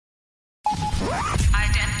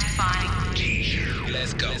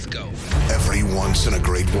Every once in a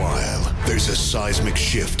great while, there's a seismic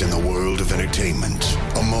shift in the world of entertainment.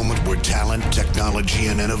 A moment where talent, technology,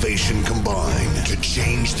 and innovation combine to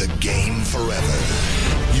change the game forever.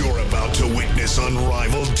 You're about to witness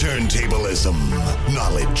unrivaled turntablism,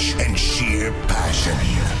 knowledge, and sheer passion.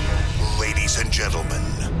 Ladies and gentlemen,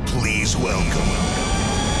 please welcome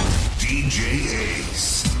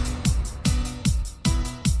DjAce.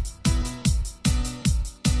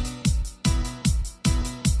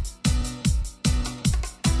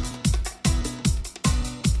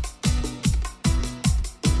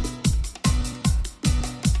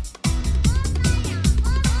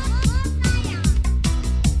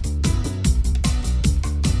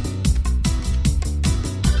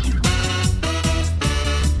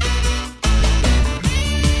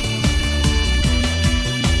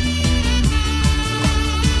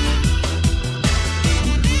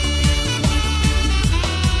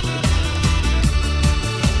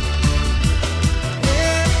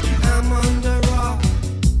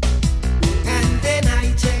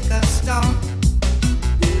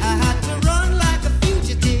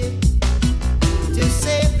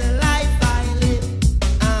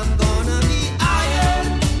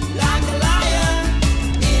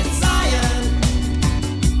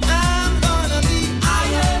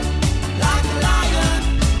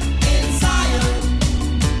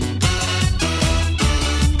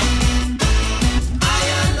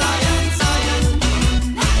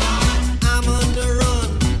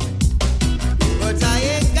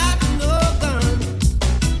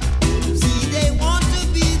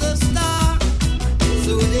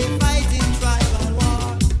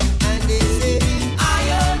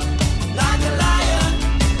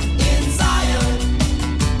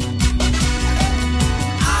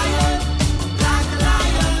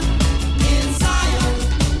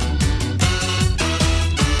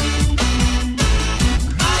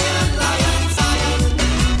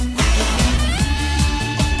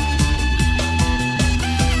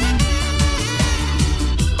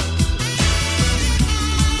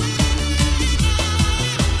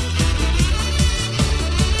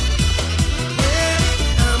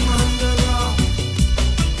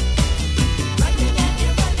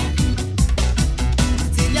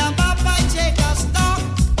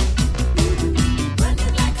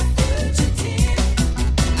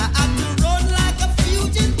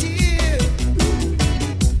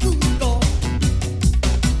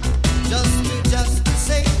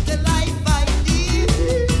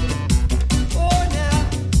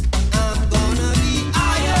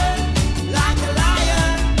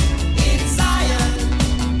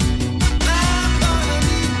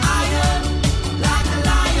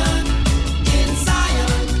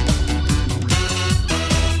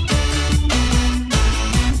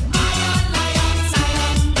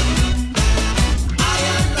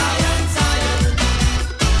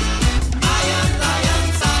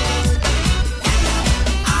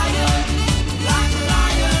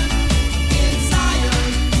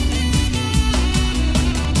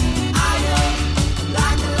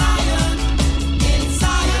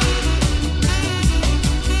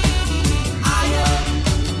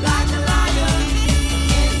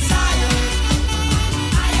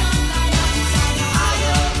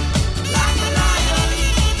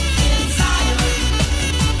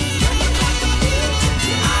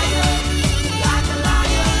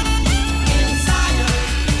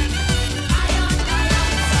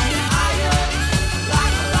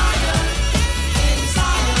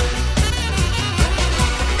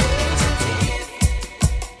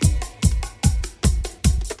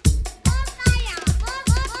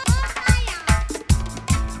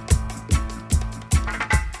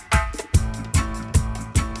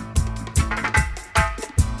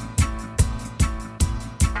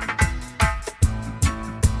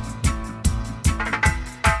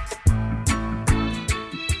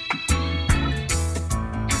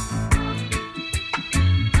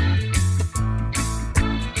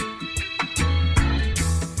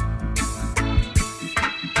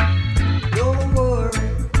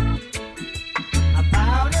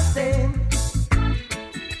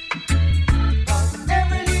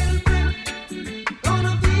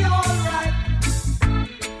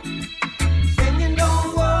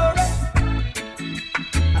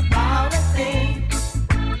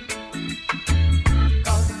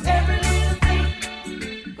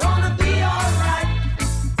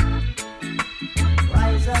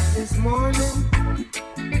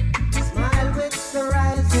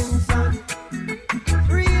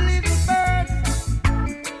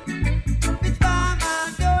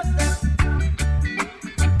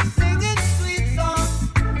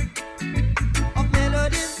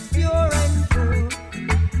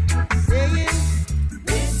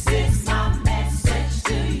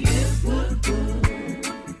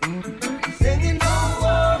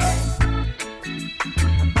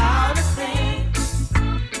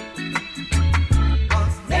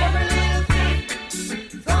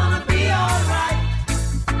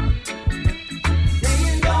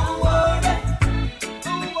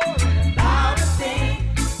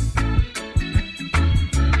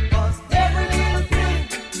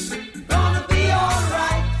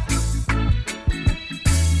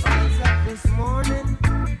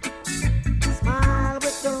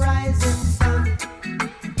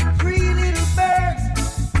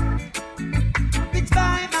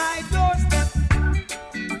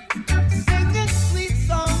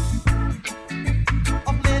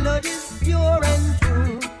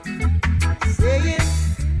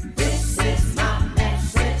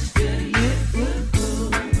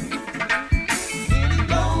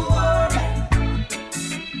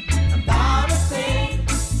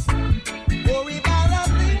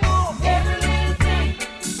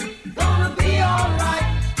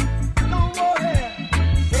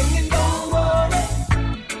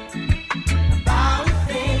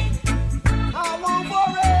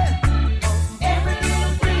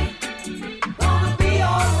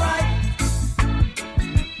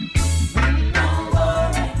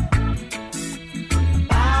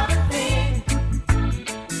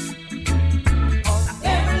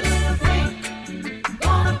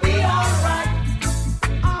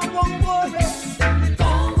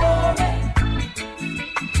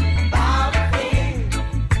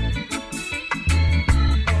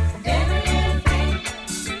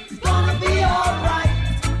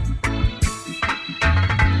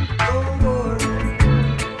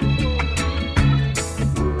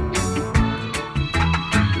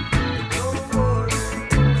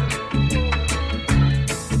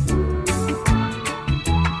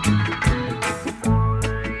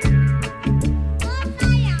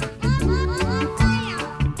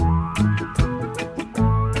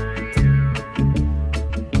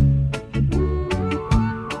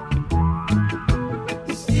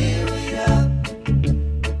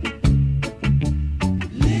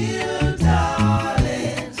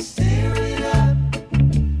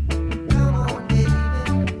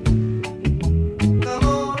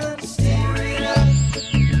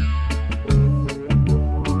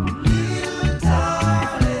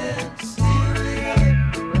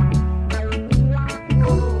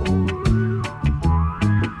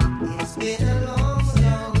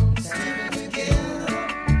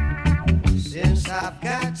 I've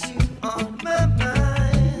got you on my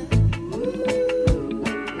mind.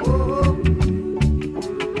 Ooh.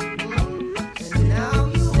 And now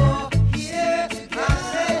you are here. I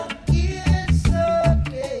said it's so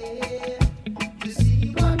clear to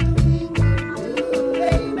see what we can do,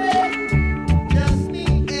 baby. Just me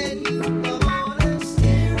and you, come on and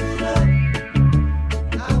stir it up.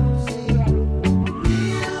 I will say,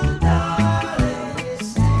 real darling,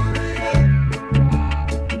 stir it up.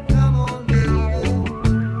 Come on, baby.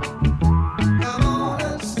 Come on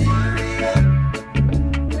and stir it up.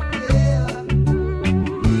 Yeah.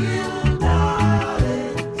 Real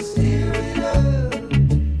darling, stir it up.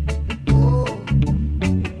 Oh.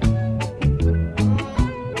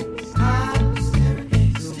 I'll stir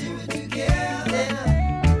it together.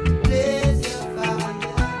 Blaze your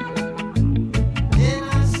fire. Then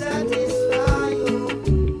I'll satisfy you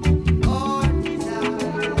all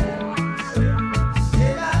desires.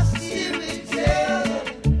 Said I'll stir it, yeah,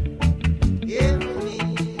 every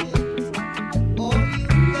minute. All you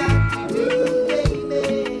got to do, baby,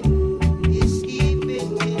 is keep it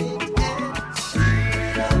in it and stir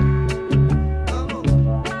it up. Come on,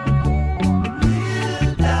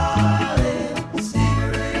 real darling,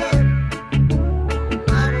 stir it up.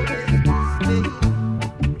 I will make this big.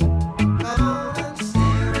 Come on and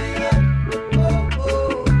stir it up. Oh,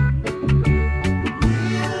 oh.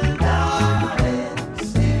 Real darling,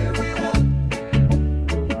 stir it up.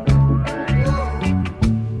 Oh.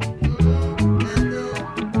 And then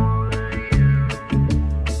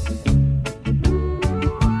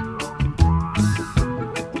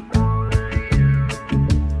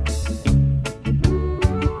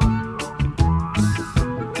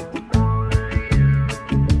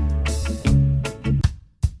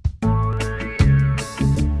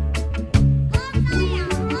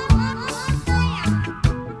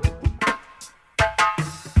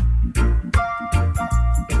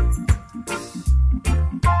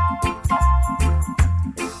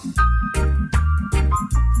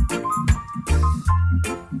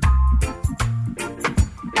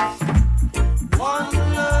one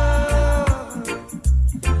love,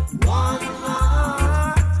 one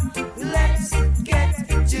heart. Let's get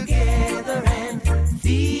together and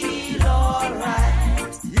feel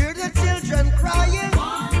alright. Hear the children crying.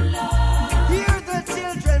 One love. Hear the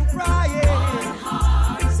children crying. One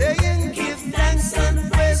heart. Saying, give thanks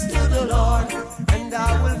and praise to the Lord, and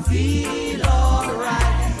I will feel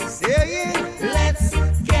alright. Saying, let's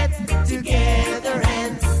get together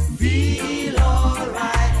and feel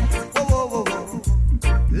alright. Whoa, whoa, whoa, whoa.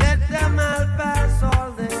 Let them all pass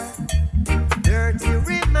all their dirty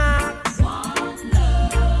remarks.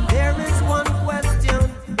 There is one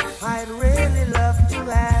question I'd really love to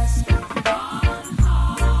ask.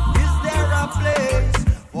 Is there a place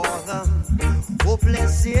for the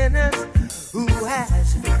hopeless sinners who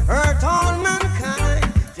has hurt all mankind?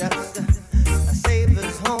 Just a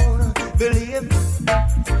Savior's own belief.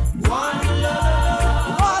 One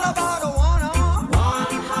love. What about a one arm?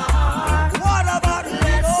 One heart. What about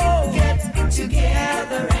let's get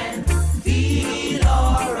together and feel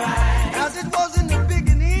alright? As it was in the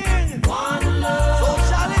beginning. One love. So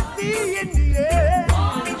shall it be in the end.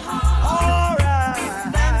 One heart.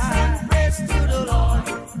 Alright. Thanks and praise to the Lord,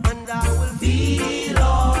 and I will feel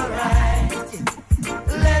alright.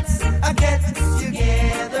 Let's get together.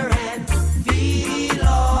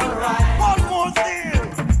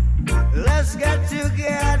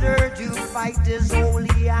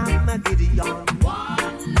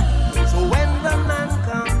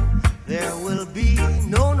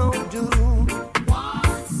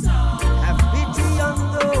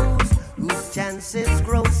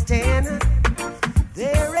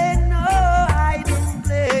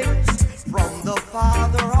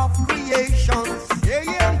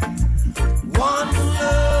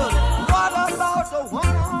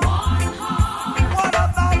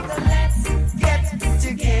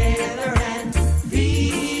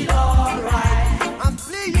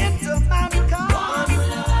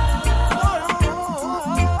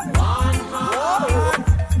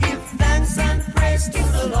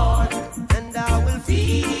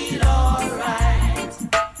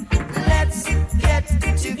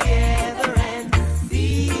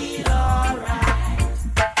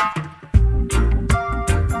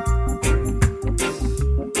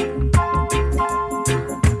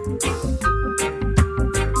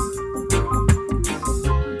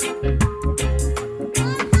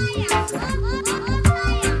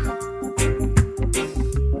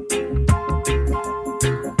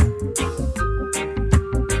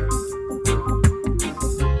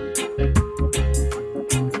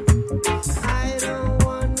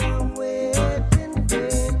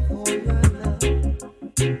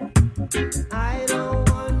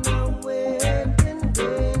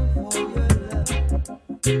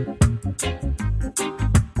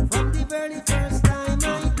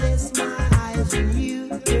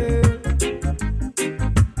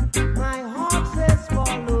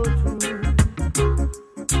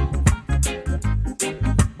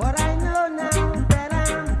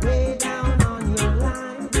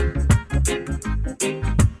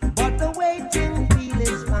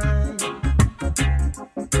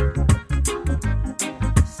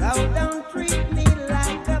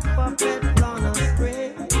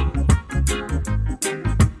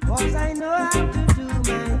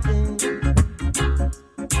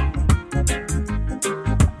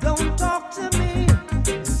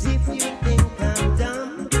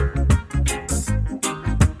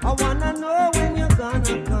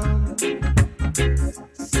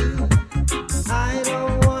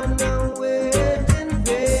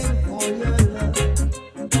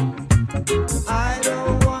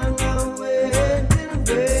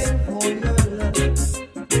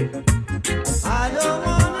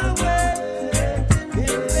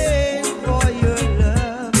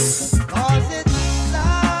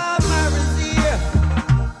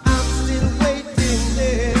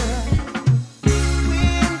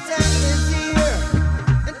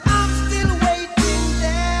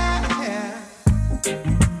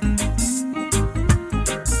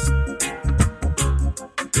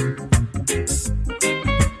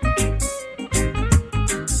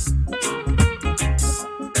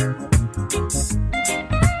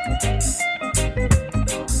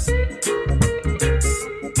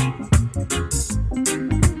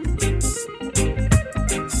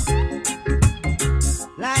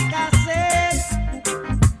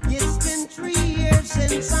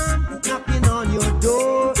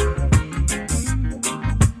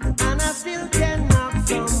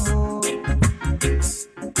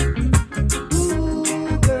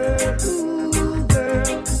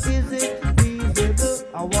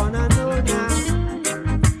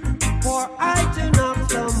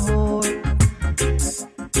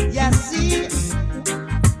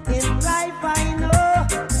 In life I know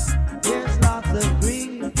there's lots of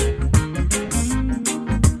grief,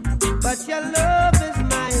 but your love is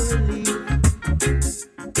my relief.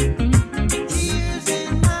 Tears in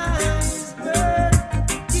my eyes burn,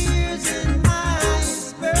 tears in my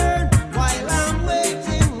eyes burn, while I'm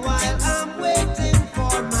waiting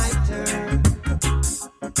for my turn.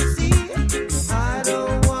 See, I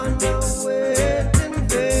don't wanna wait in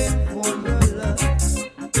vain for your love.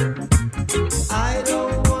 I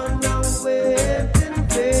don't wanna wait in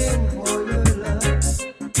vain for your love.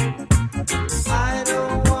 I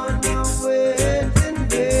don't wanna wait in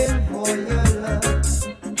vain for your love.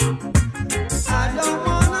 I don't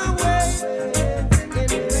wanna wait in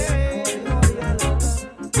vain for your love.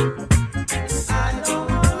 I don't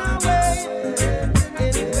wanna wait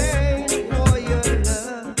in vain for your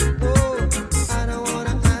love. Oh, I don't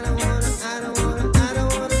wanna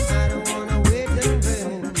wait in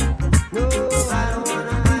vain. No, I don't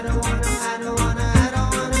wanna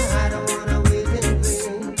wait in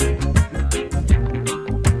vain.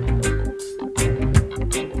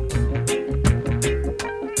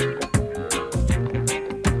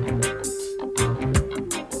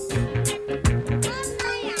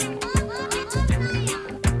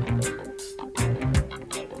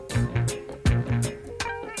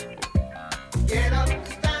 Get up,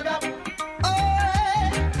 stand up, oh,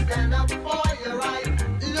 stand up for your right,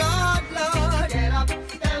 Lord, Lord. Get up,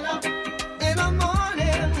 stand up in the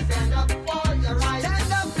morning, stand up for your right,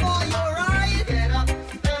 stand up for your right. Get up,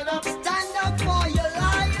 stand up for your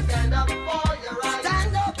life, stand up for your right,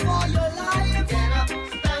 stand up for your life. Get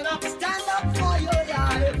up, stand up for your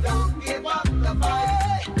life. Don't give up the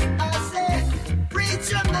fight. I say,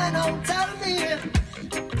 preacher man, don't tell me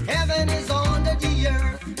heaven is under the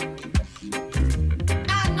earth.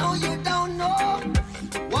 I know you don't know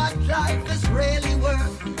what life is really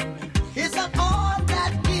worth. Isn't all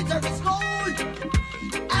that glitter is gold?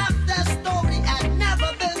 Half the story had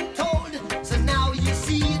never been told. So now you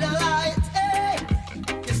see the light. Hey,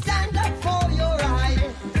 you stand up for your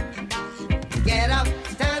right. Get up,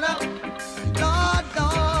 stand up, Lord,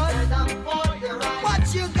 Lord. Stand up for your right.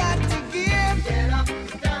 What you got to give? Get up,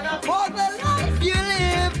 stand up for the life you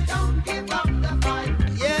live. Don't give up the fight.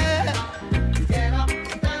 Yeah. Get up,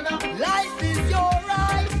 stand up. Life is your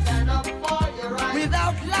right. Stand up for your right.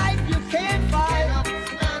 Without life you can't fight. Get up,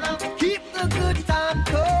 stand up. Keep the good time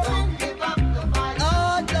coming. Don't give up the fight.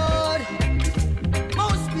 Oh Lord,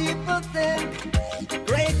 most people think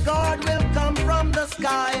great God will come from the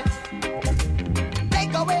sky,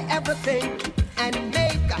 take away everything and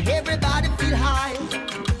make everybody feel high.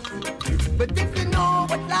 But if you know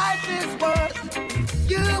what life is worth,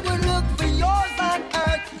 you will look for yours on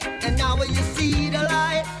earth. And now when you see the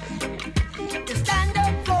light, you stand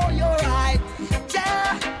up for your right.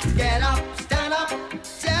 Yeah, get up, stand up.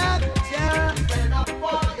 Yeah, yeah, stand up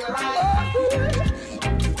for your right. Oh,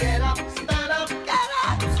 get up, stand up. Get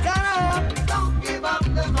up, stand up. Don't give up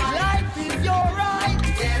the fight. Life is your right.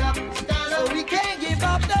 Get up, stand up. So we can't give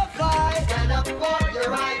up the fight. Stand up for your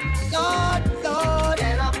right. Lord, Lord.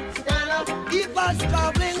 Get up, stand up. Keep us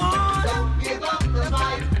traveling on. Don't give up the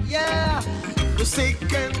fight. Yeah. We're sick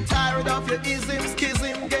and tired of your ism,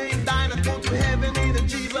 schism, game, dying and go to heaven in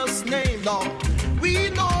Jesus' name, Lord. We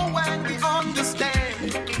know and we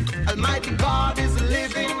understand. Almighty God is a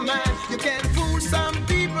living man. You can fool some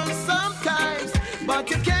people sometimes, but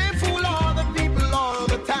you can't fool all the people all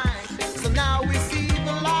the time. So now we see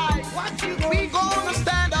the light. We gonna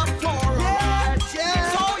stand up for our rights.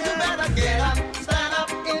 So you better get up, stand up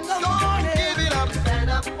in the morning. Give it up, stand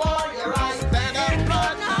up for your rights. Stand up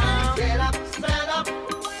right now. Get up, stand up.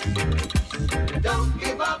 Don't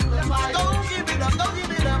give up the fight. Don't give it up, don't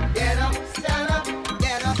give it up. Get up, stand up.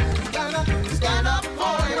 Get up, stand up. Stand up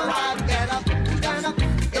for your right. Get up, stand up.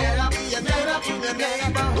 Get up, stand up in the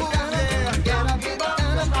neighborhood. Get up, stand up.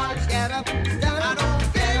 Get up, stand up. I don't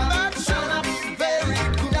think that should be very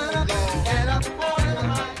good, Lord. Get up for your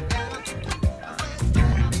right.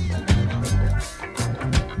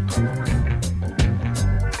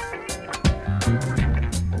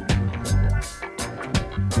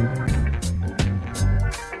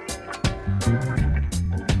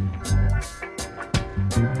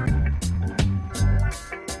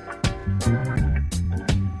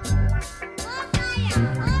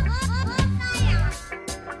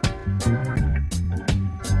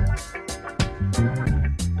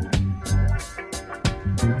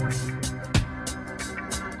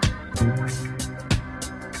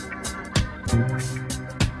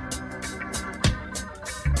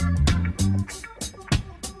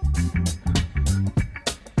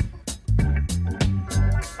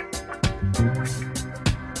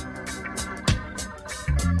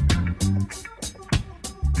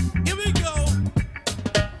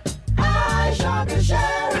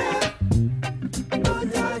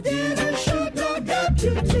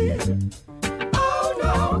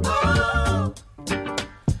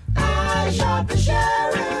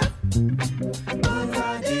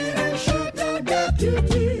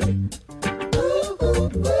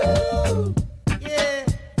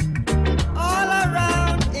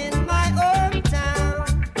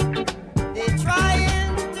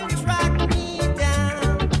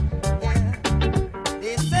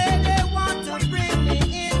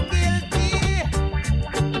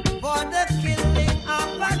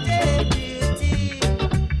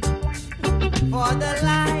 for the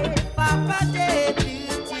life of a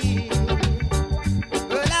deputy.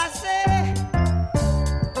 Well, I say,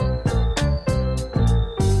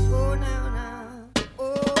 oh, now,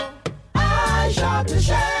 oh, I shot the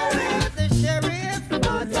sheriff,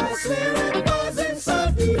 but I swear it wasn't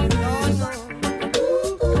self-defense.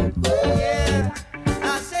 Yeah,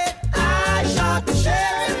 I said, I shot the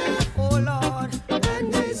sheriff, oh Lord,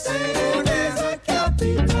 and they say there's a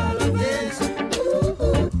capital offense.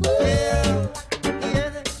 Yeah,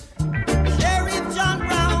 yeah. Sheriff John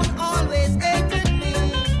Brown always hated me.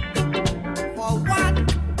 For what?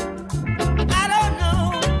 I don't know.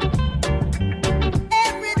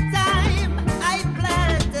 Every time I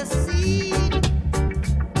plant a seed,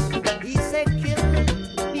 he said kill it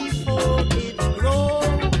before it grows.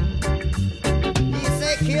 He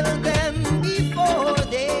said kill them before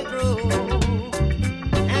they grow.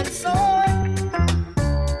 And so,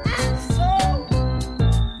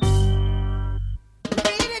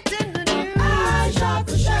 read it in the news. I shot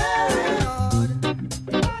the sheriff,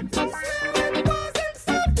 but he said it wasn't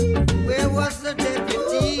self-defense. Where was the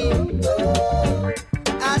deputy?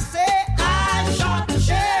 I say I shot the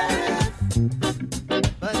sheriff,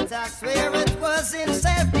 but I swear it was in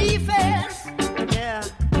self-defense. Yeah.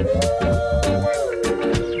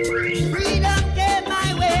 Freedom came my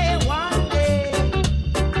way one day,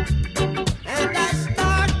 and I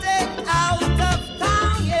started out of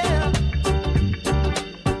town, yeah.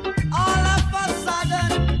 All of a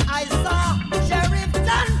sudden, I saw Sheriff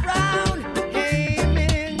John Brown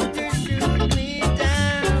aiming to shoot me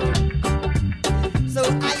down. So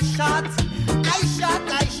I shot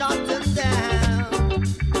him down.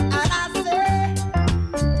 And I said,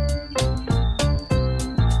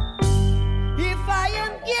 if I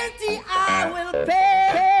am guilty, I will pay.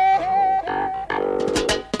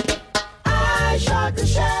 I shot the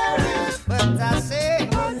sheriff, but I say,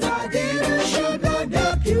 but I didn't shoot no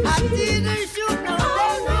deputy. I didn't shoot no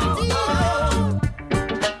deputy. No.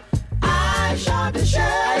 I shot the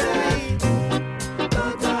sheriff,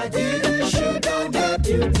 but I didn't shoot no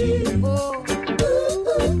deputy. Oh,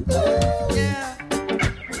 yeah.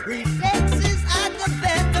 Reflexes are the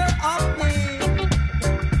better of me,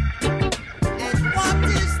 and what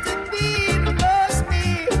is to be must be.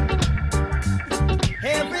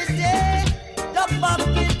 Every day the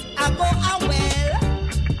bucket I go a well.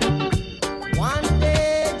 One day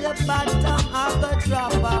the bottom I go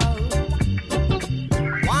drop out.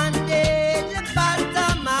 One day the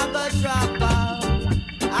bottom I go drop out.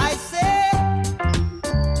 I say,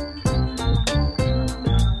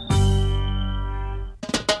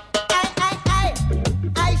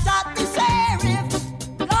 I shot the sheriff.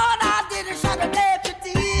 Lord, I didn't shot a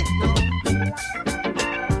deputy. No.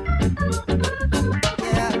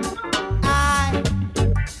 Yeah, I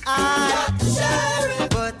shot the sheriff,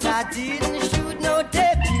 but I didn't shoot no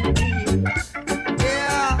deputy.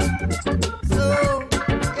 Yeah, so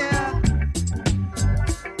yeah.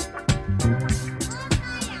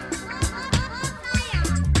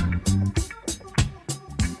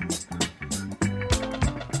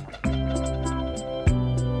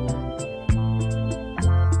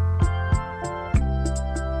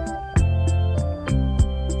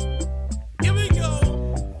 Here we go.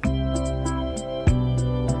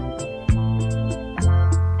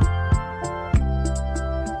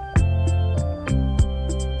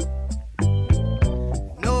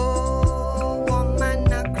 No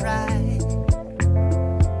woman a cry.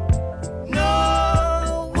 No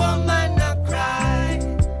woman a cry.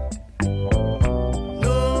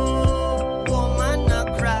 No woman a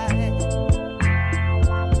cry.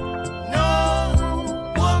 No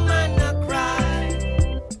woman a cry.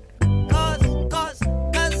 Cause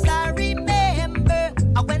I remember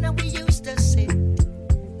when we used to sit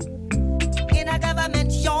in a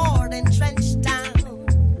government yard in Trenchtown,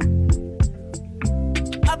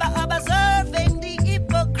 observing the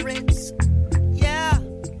hypocrites, yeah,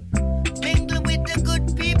 mingle with the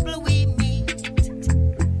good people we meet,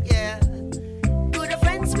 yeah, good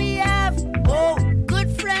friends we have, oh, good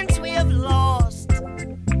friends we have lost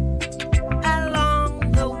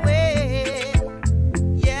along the way,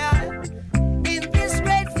 yeah, in this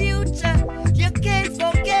great future, you can't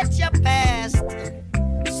forget your past,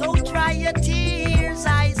 so dry your tears,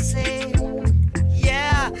 I say,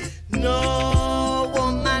 yeah, no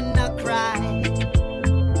woman a cry.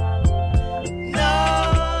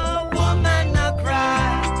 No woman a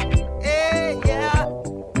cry. Hey, yeah.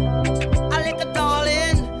 I like a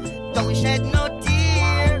darling, don't shed no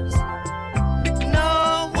tears.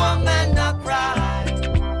 No woman a cry.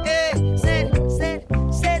 Hey,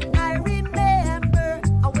 said I remember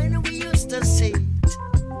when we used to sit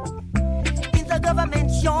in the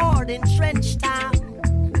government yard in Trenton. each time.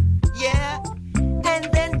 Yeah, and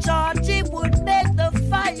then Georgie would make the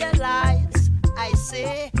firelights. I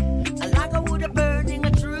say, like I would have burning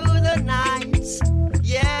through the nights.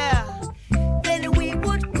 Yeah, then we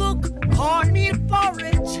would cook cornmeal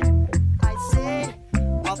porridge. I say,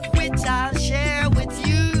 of which I'll share with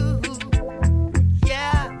you.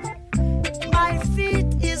 Yeah, my feet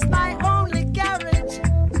is my only carriage,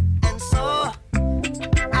 and so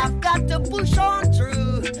I've got to push on through.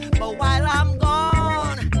 But while I'm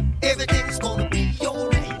gone, everything's gonna be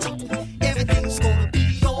alright. Everything's gonna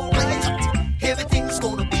be alright. Everything's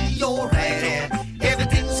gonna be alright.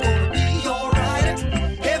 Everything's gonna be alright.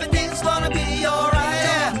 Everything's gonna be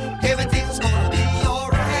alright. Everything's gonna be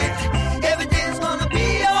alright. Everything's gonna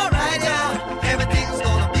be alright. Everything's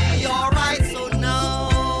gonna be alright. So no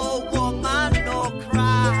woman, no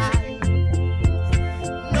cry.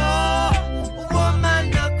 No woman,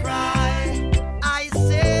 no cry. I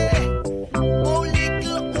say, oh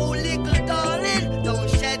little darling, don't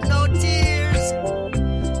shed no tears.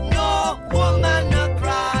 No woman, no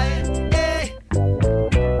cry. Hey.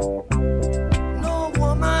 No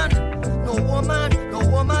woman, no woman, no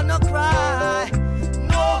woman, no cry.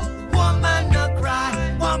 No woman, no cry.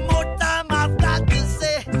 One more time I've got to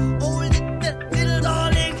say, oh little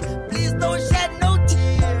darling, please don't shed no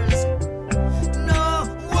tears. No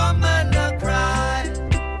woman, no cry.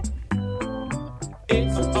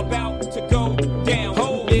 It's about to go down.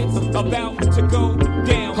 Ho! It's about to go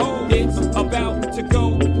down. Ho! It's about to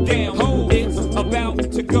go down. Ho! It's about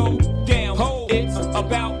to go down. Ho! It's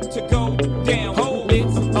about to go down. Ho!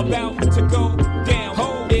 It's about to go down.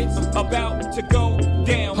 Ho! It's about to go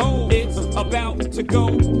down. Ho! It's about to go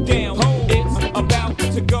down. Ho! It's about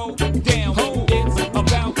to go down. Ho! It's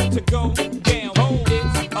about to go down. Ho!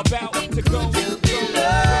 It's about to go down.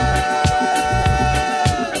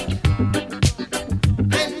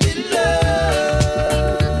 And be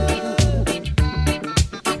loved.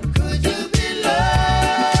 Could you be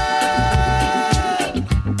loved?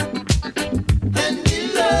 And be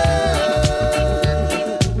loved.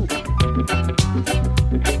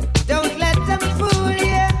 Don't let them fool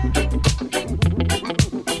you.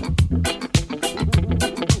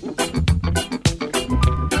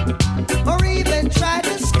 Or even try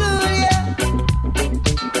to school you.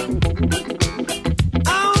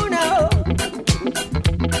 Oh no.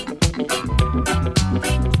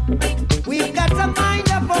 We've got a mind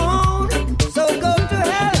of our own, so go to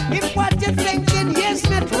hell if what you're thinking is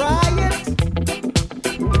not right.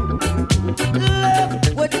 Love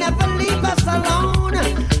would never leave us alone.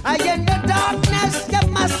 In the darkness, you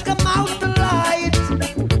must come out the light.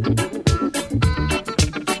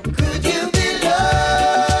 Could you be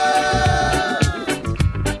loved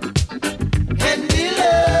and be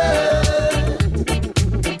loved?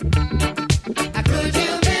 Could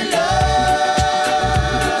you be loved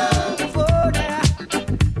for that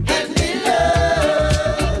and be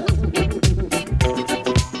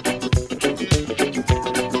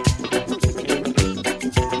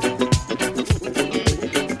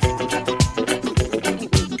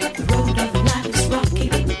The road of life is rocky,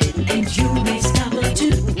 and you may stumble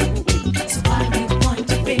too. So while you point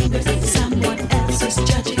your fingers, someone else is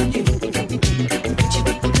judging you. Could you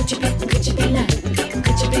be loved? Could you be loved?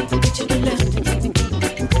 Could you be loved?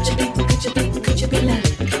 Could you be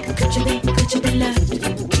loved? Could you be loved?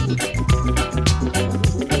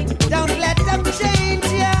 Don't let them change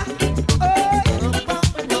ya.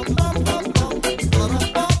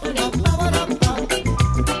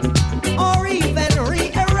 Or even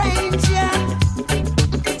rearrange ya.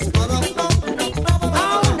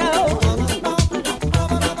 Oh no.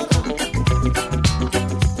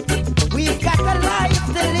 We've got a life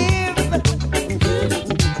to live.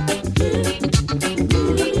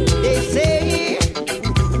 They say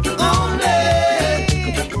only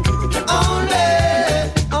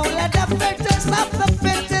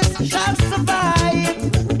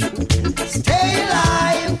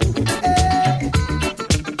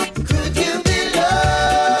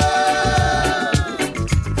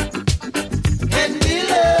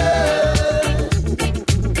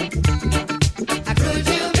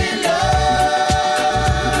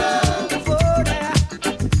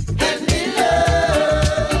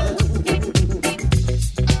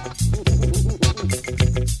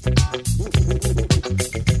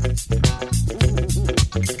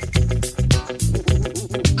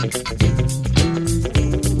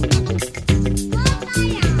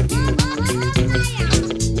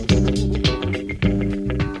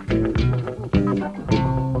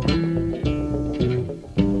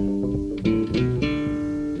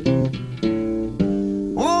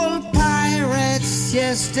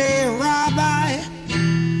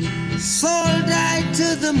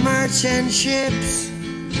the merchant ships.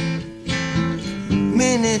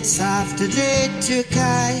 Minutes after they took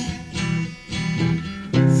I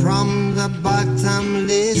from the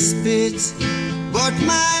bottomless pit, but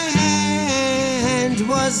my hand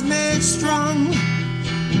was made strong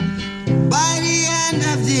by the hand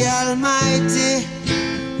of the Almighty.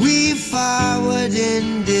 We forward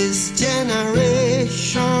in this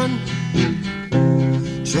generation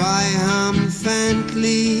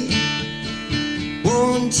triumphantly.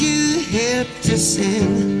 Won't you help to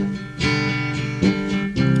sing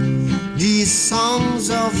these songs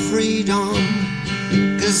of freedom?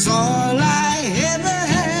 'Cause all I ever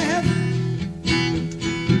have,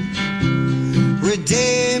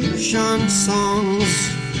 redemption songs,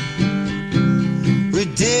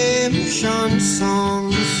 redemption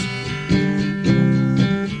songs.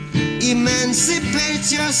 Emancipate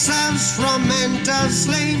yourselves from mental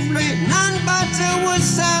slavery. None but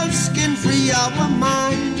ourselves can free our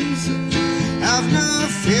minds. Have no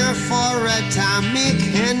fear for atomic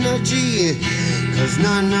energy, 'cause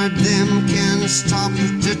none of them can stop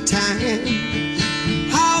the time.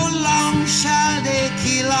 How long shall they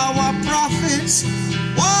kill our prophets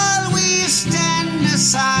while we stand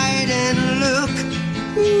aside and look?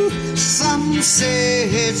 Some say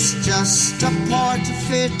it's just a part of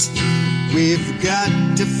it. We've got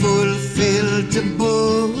to fulfill the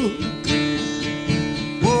book.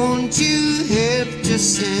 Won't you help to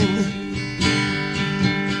sing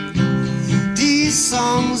these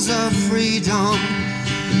songs of freedom?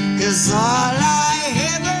 'Cause all I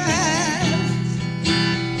ever have,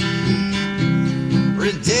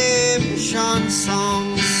 redemption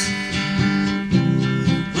songs,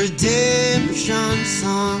 redemption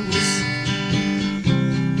songs,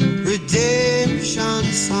 redemption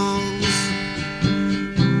songs.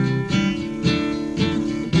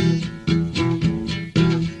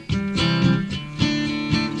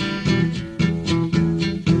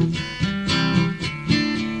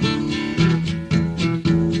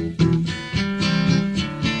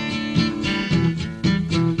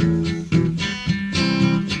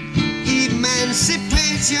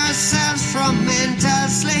 Emancipate yourselves from mental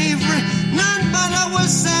slavery. None but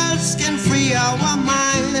ourselves can free our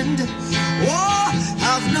mind. Oh,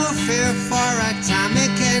 have no fear for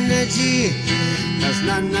atomic energy, 'cause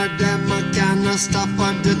none of them are gonna stop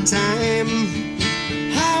at the time.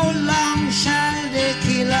 How long shall they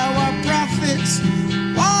kill our prophets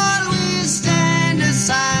while we stand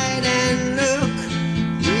aside and look?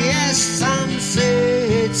 Yes, some say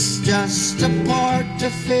it's just a part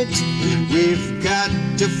of it. We've got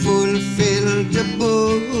to fulfill the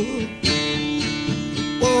book.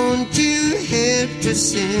 Won't you help to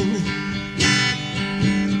sing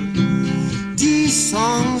these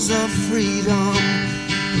songs of freedom?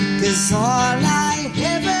 'Cause all I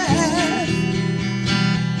ever have,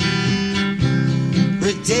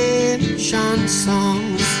 redemption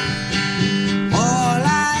songs. All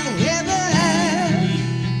I ever have,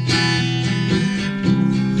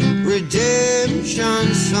 redemption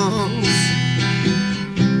songs.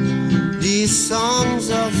 These songs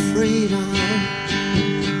of freedom,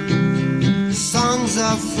 songs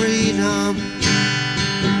of freedom.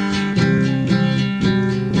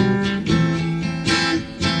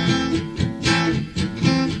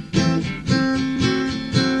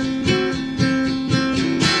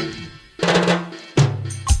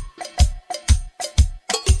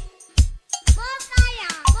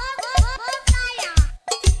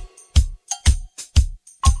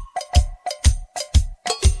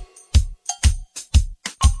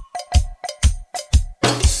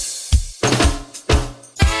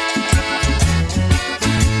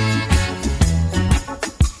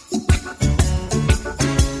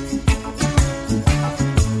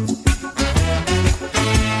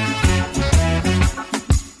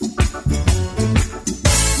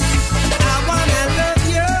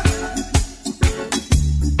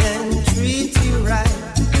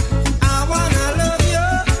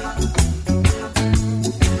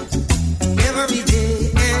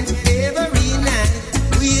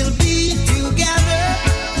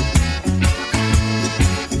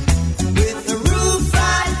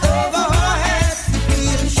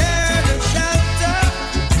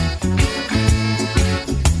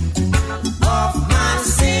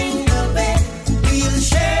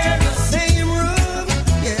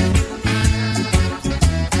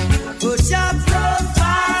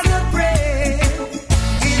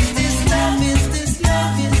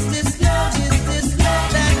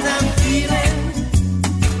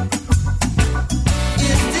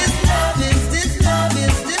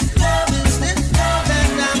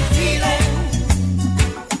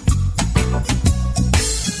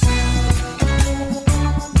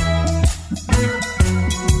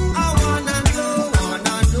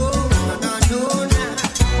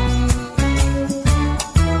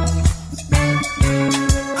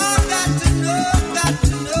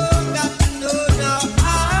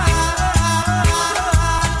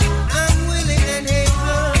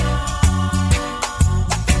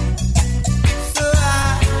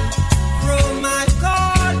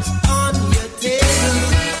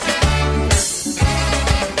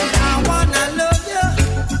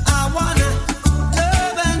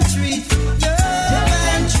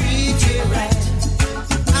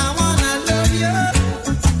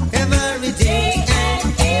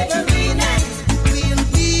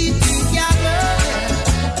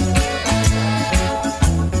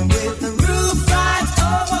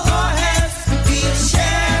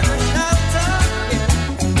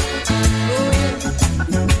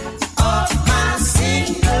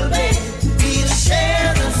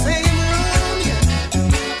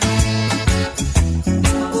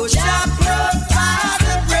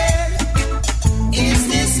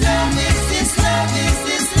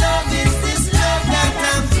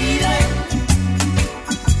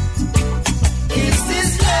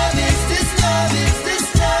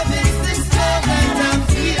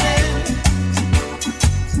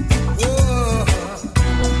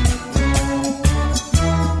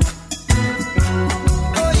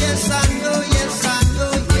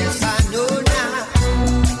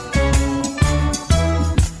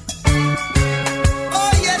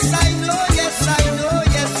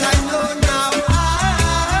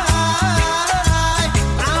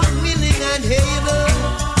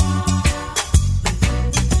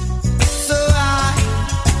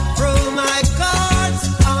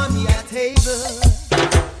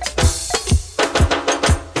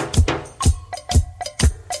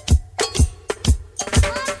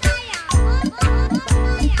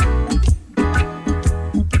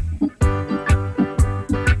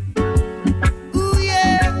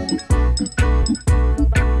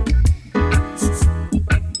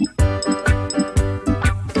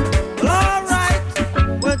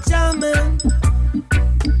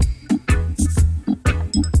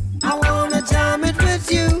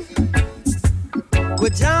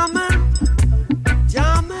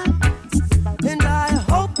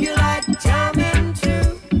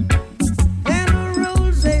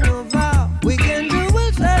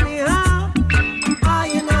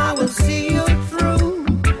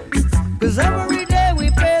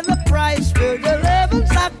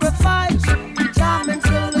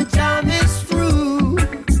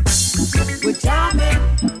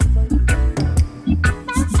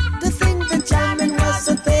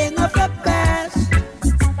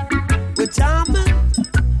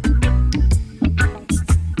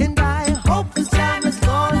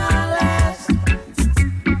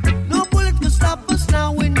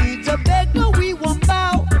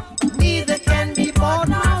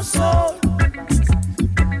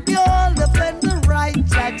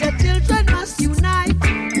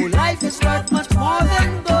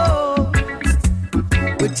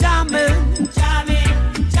 jamming, jamming,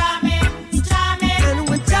 jamming, jamming, and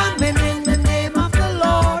we're jamming in the name of the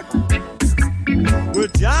Lord.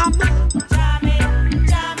 We're jamming, jamming,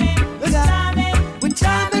 jamming, we're jamming, we're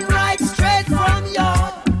jamming right straight from your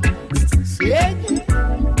singing.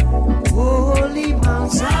 Holy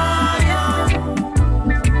Mount Zion,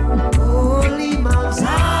 Holy Mount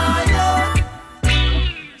Zion,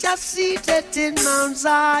 just seated in Mount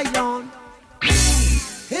Zion.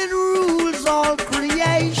 It rules all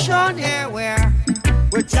creation, yeah,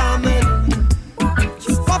 we're jamming.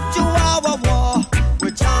 Up to our war,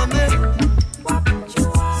 we're jamming.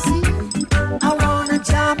 See, I wanna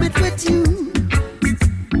jam it with you.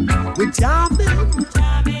 We're jamming,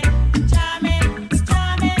 jamming, jamming,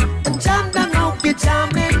 jamming. And jam down, hope you're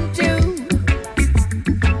jamming too.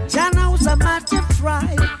 Jano's a matter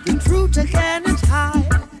try, the truth again is high,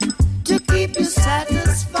 to keep you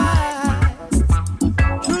satisfied.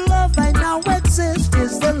 Exist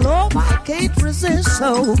is the love I can't resist,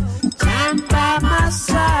 so stand by my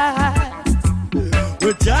side.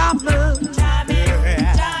 We're jamming, jamming,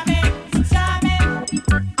 jamming,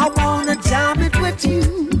 jamming. I wanna jam it with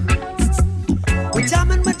you. We're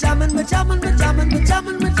jamming, we're jamming, we're jamming, we're jamming, we're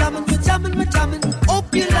jamming, we're jamming.